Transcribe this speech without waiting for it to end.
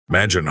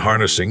Imagine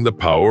harnessing the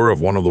power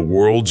of one of the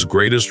world's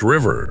greatest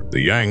river,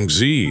 the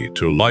Yangtze,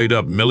 to light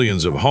up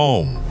millions of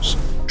homes,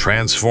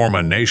 transform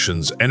a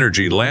nation's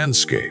energy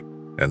landscape,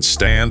 and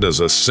stand as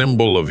a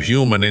symbol of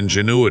human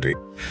ingenuity.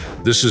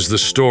 This is the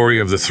story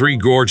of the Three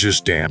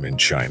Gorges Dam in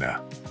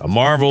China, a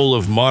marvel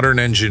of modern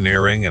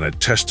engineering and a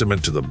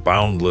testament to the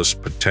boundless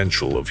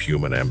potential of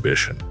human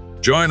ambition.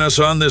 Join us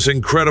on this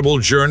incredible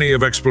journey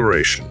of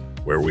exploration,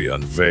 where we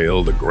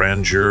unveil the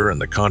grandeur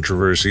and the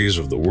controversies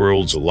of the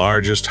world's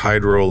largest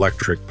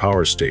hydroelectric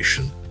power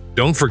station.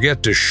 Don't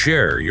forget to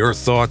share your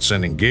thoughts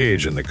and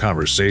engage in the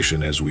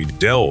conversation as we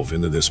delve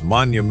into this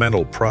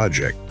monumental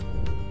project.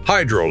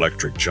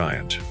 Hydroelectric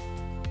giant.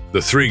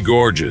 The Three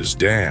Gorges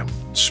Dam,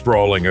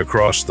 sprawling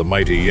across the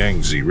mighty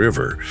Yangtze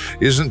River,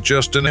 isn't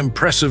just an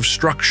impressive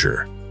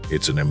structure.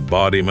 It's an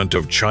embodiment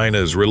of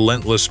China's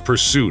relentless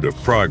pursuit of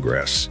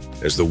progress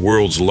as the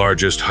world's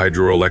largest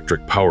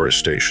hydroelectric power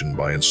station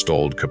by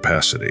installed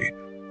capacity.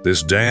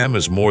 This dam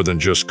is more than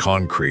just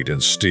concrete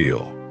and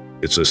steel.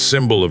 It's a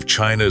symbol of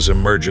China's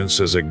emergence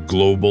as a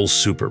global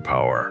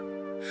superpower.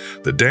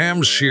 The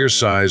dam's sheer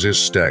size is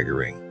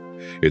staggering.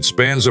 It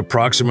spans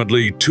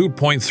approximately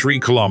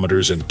 2.3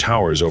 kilometers and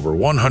towers over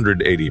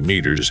 180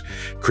 meters,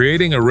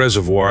 creating a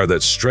reservoir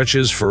that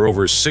stretches for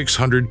over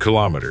 600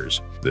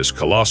 kilometers. This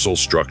colossal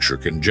structure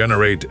can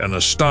generate an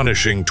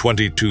astonishing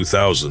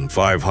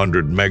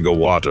 22,500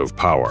 megawatt of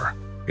power,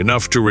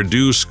 enough to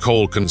reduce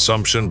coal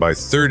consumption by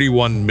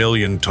 31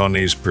 million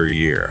tonnes per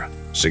year,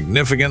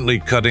 significantly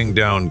cutting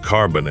down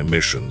carbon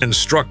emissions.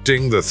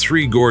 Constructing the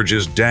Three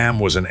Gorges Dam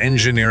was an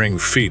engineering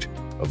feat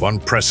of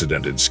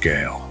unprecedented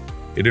scale.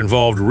 It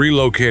involved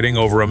relocating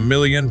over 1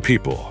 million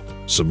people,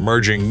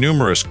 submerging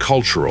numerous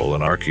cultural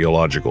and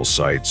archaeological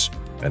sites,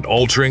 and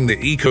altering the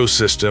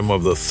ecosystem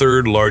of the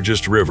third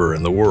largest river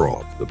in the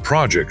world. The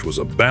project was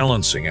a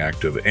balancing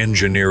act of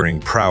engineering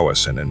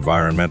prowess and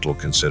environmental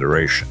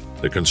consideration.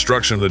 The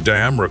construction of the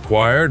dam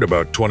required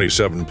about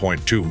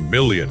 27.2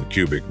 million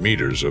cubic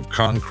meters of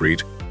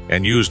concrete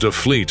and used a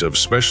fleet of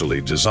specially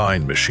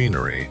designed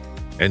machinery.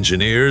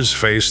 Engineers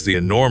faced the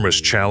enormous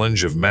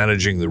challenge of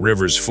managing the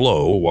river's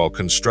flow while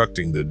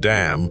constructing the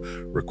dam,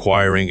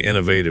 requiring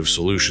innovative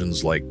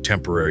solutions like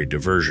temporary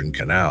diversion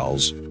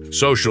canals.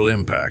 Social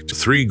impact. The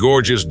Three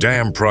Gorges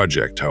Dam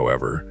project,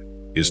 however,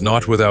 is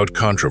not without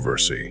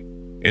controversy.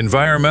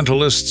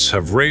 Environmentalists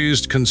have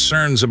raised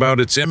concerns about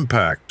its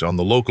impact on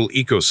the local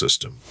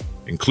ecosystem,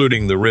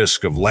 including the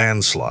risk of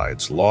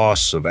landslides,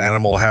 loss of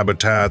animal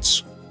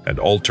habitats, and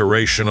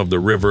alteration of the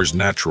river's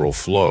natural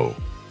flow.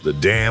 The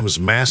dam's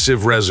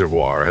massive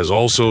reservoir has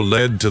also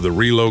led to the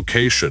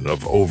relocation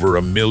of over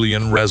 1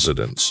 million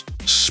residents,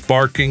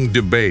 sparking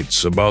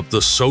debates about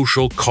the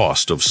social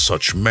cost of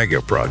such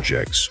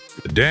mega-projects.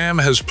 The dam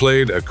has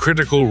played a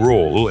critical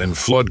role in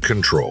flood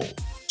control,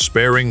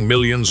 sparing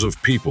millions of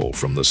people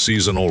from the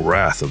seasonal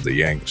wrath of the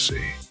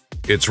Yangtze.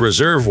 Its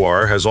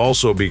reservoir has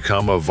also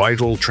become a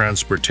vital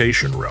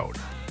transportation route,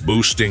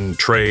 boosting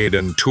trade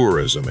and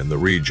tourism in the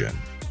region.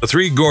 The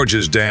Three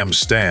Gorges Dam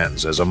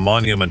stands as a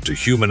monument to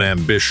human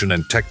ambition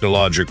and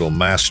technological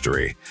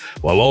mastery,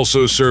 while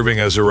also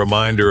serving as a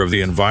reminder of the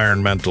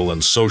environmental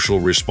and social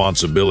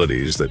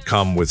responsibilities that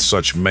come with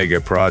such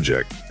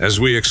mega-projects. As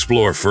we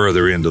explore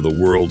further into the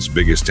world's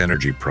biggest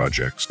energy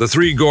projects, the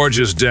Three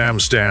Gorges Dam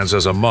stands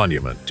as a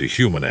monument to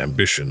human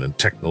ambition and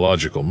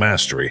technological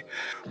mastery,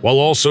 while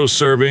also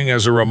serving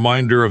as a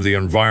reminder of the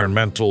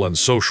environmental and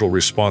social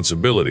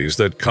responsibilities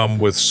that come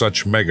with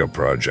such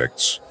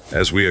mega-projects.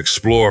 As we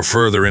explore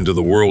further into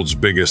the world's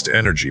biggest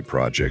energy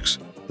projects,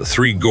 the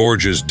Three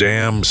Gorges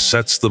Dam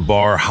sets the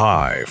bar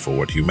high for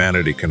what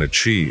humanity can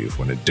achieve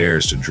when it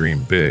dares to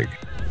dream big.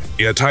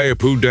 The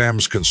Itaipu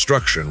Dam's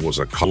construction was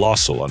a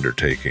colossal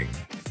undertaking.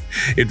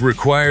 It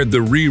required the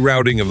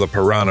rerouting of the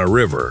Parana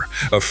River,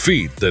 a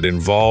feat that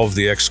involved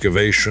the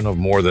excavation of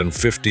more than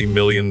 50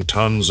 million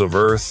tons of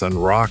earth and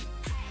rock.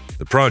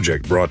 The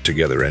project brought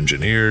together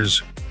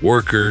engineers,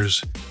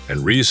 workers,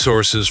 and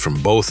resources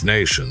from both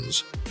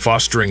nations,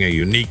 fostering a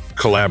unique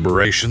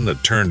collaboration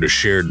that turned a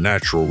shared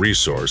natural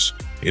resource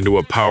into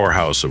a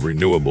powerhouse of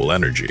renewable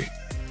energy.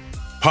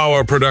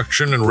 Power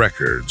production and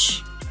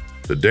records.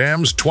 The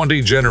dam's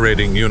 20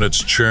 generating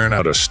units churn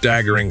out a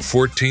staggering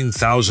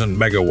 14,000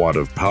 megawatt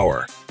of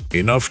power,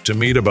 enough to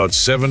meet about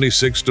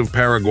 76% of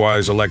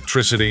Paraguay's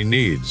electricity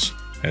needs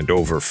and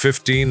over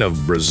 15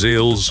 of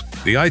Brazil's.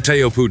 The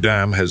Itaipu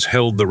Dam has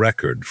held the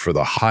record for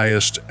the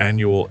highest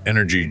annual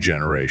energy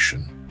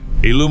generation,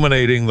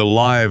 illuminating the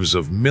lives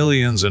of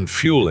millions and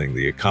fueling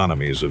the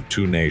economies of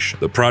two nations.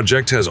 The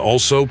project has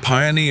also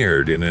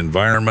pioneered in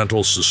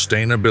environmental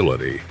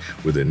sustainability,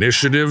 with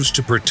initiatives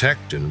to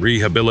protect and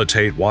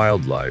rehabilitate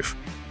wildlife,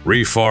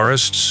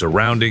 reforest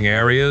surrounding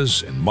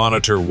areas, and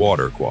monitor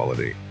water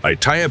quality.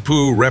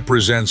 Itaipu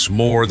represents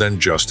more than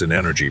just an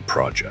energy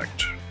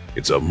project.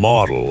 It's a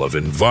model of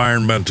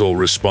environmental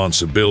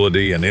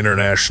responsibility and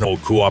international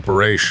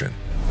cooperation.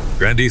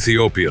 Grand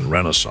Ethiopian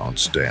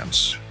Renaissance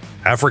Dance.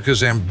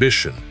 Africa's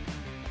ambition.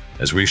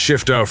 As we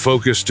shift our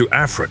focus to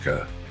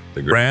Africa,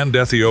 the Grand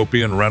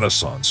Ethiopian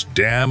Renaissance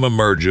Dam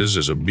emerges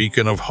as a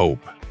beacon of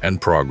hope.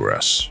 and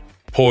progress.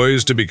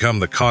 Poised to become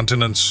the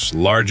continent's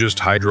largest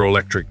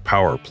hydroelectric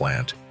power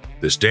plant,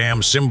 this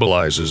dam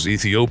symbolizes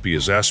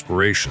Ethiopia's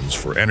aspirations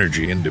for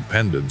energy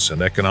independence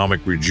and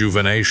economic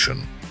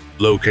rejuvenation.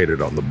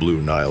 Located on the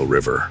Blue Nile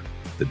River,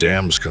 the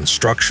dam's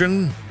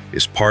construction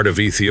is part of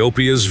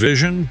Ethiopia's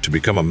vision to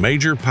become a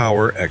major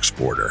power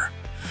exporter.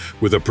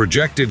 With a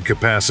projected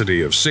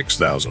capacity of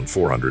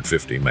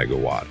 6,450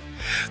 megawatt,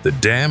 the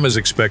dam is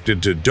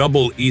expected to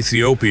double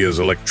Ethiopia's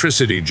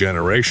electricity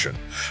generation,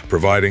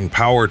 providing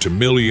power to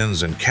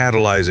millions and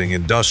catalyzing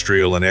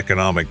industrial and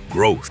economic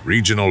growth.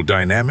 Regional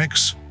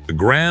dynamics. The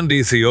Grand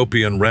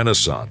Ethiopian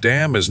Renaissance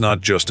Dam is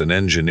not just an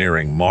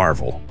engineering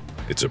marvel.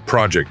 It's a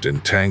project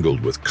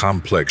entangled with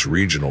complex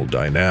regional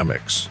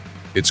dynamics.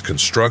 Its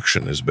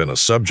construction has been a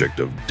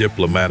subject of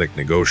diplomatic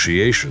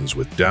negotiations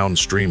with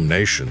downstream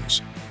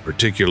nations,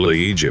 particularly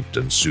Egypt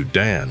and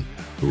Sudan,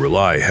 who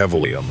rely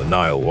heavily on the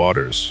Nile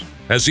waters.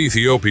 As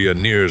Ethiopia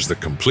nears the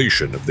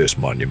completion of this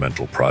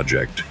monumental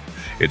project,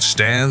 it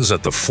stands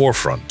at the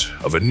forefront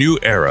of a new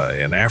era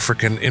in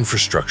African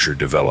infrastructure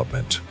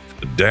development.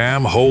 The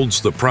dam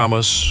holds the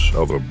promise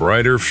of a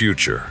brighter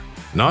future,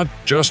 not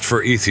just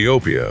for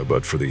Ethiopia,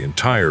 but for the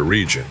entire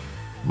region,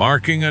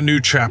 marking a new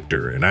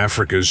chapter in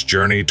Africa's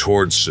journey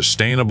towards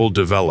sustainable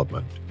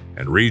development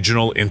and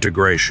regional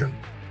integration.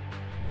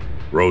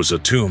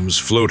 Rosatom's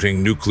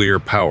floating nuclear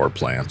power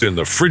plant in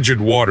the frigid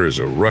waters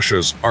of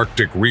Russia's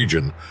Arctic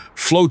region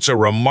floats a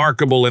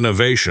remarkable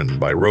innovation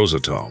by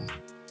Rosatom,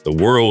 the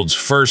world's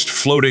first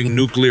floating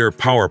nuclear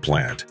power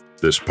plant.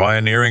 This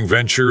pioneering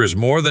venture is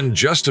more than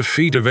just a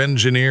feat of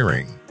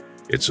engineering.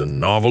 It's a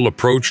novel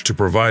approach to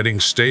providing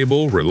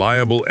stable,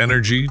 reliable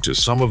energy to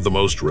some of the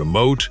most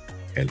remote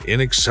and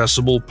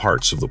inaccessible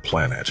parts of the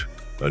planet.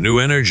 A new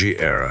energy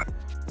era.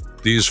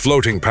 These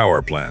floating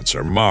power plants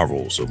are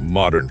marvels of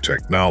modern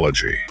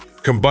technology,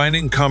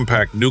 combining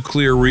compact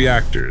nuclear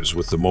reactors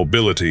with the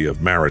mobility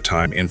of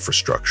maritime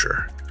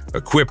infrastructure.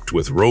 Equipped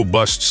with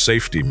robust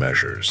safety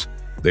measures,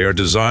 they are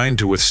designed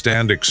to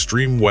withstand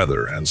extreme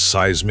weather and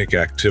seismic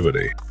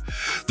activity.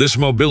 This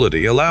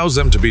mobility allows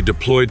them to be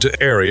deployed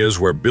to areas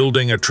where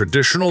building a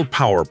traditional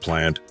power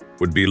plant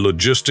would be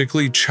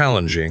logistically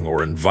challenging or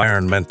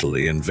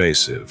environmentally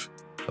invasive,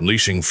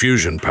 unleashing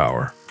fusion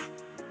power.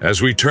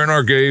 As we turn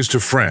our gaze to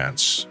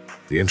France,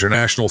 the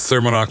International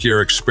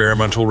Thermonuclear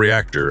Experimental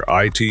Reactor,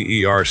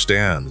 ITER,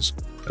 stands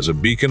as a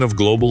beacon of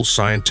global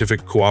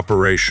scientific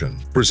cooperation,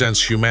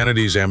 presents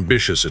humanity's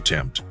ambitious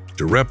attempt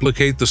to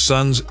replicate the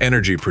sun's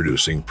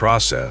energy-producing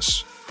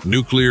process,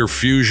 nuclear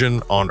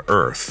fusion on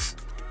Earth.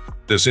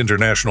 This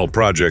international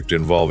project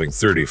involving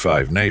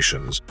 35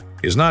 nations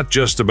is not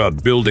just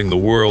about building the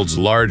world's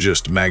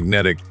largest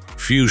magnetic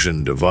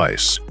fusion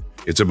device.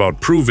 It's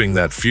about proving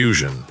that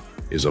fusion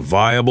is a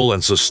viable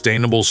and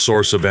sustainable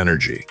source of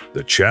energy.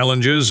 The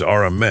challenges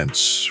are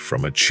immense,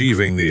 from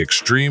achieving the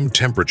extreme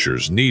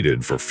temperatures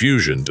needed for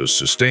fusion to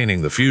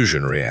sustaining the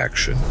fusion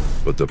reaction.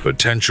 But the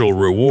potential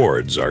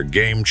rewards are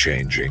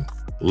game-changing,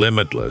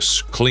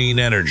 limitless, clean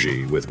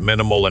energy with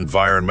minimal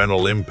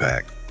environmental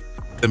impact.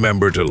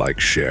 Remember to like,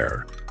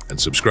 share, and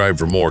subscribe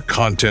for more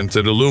content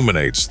that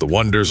illuminates the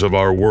wonders of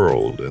our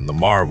world and the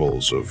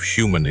marvels of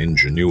human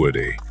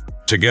ingenuity.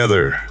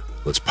 Together,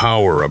 let's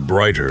power a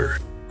brighter,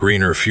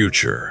 greener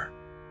future.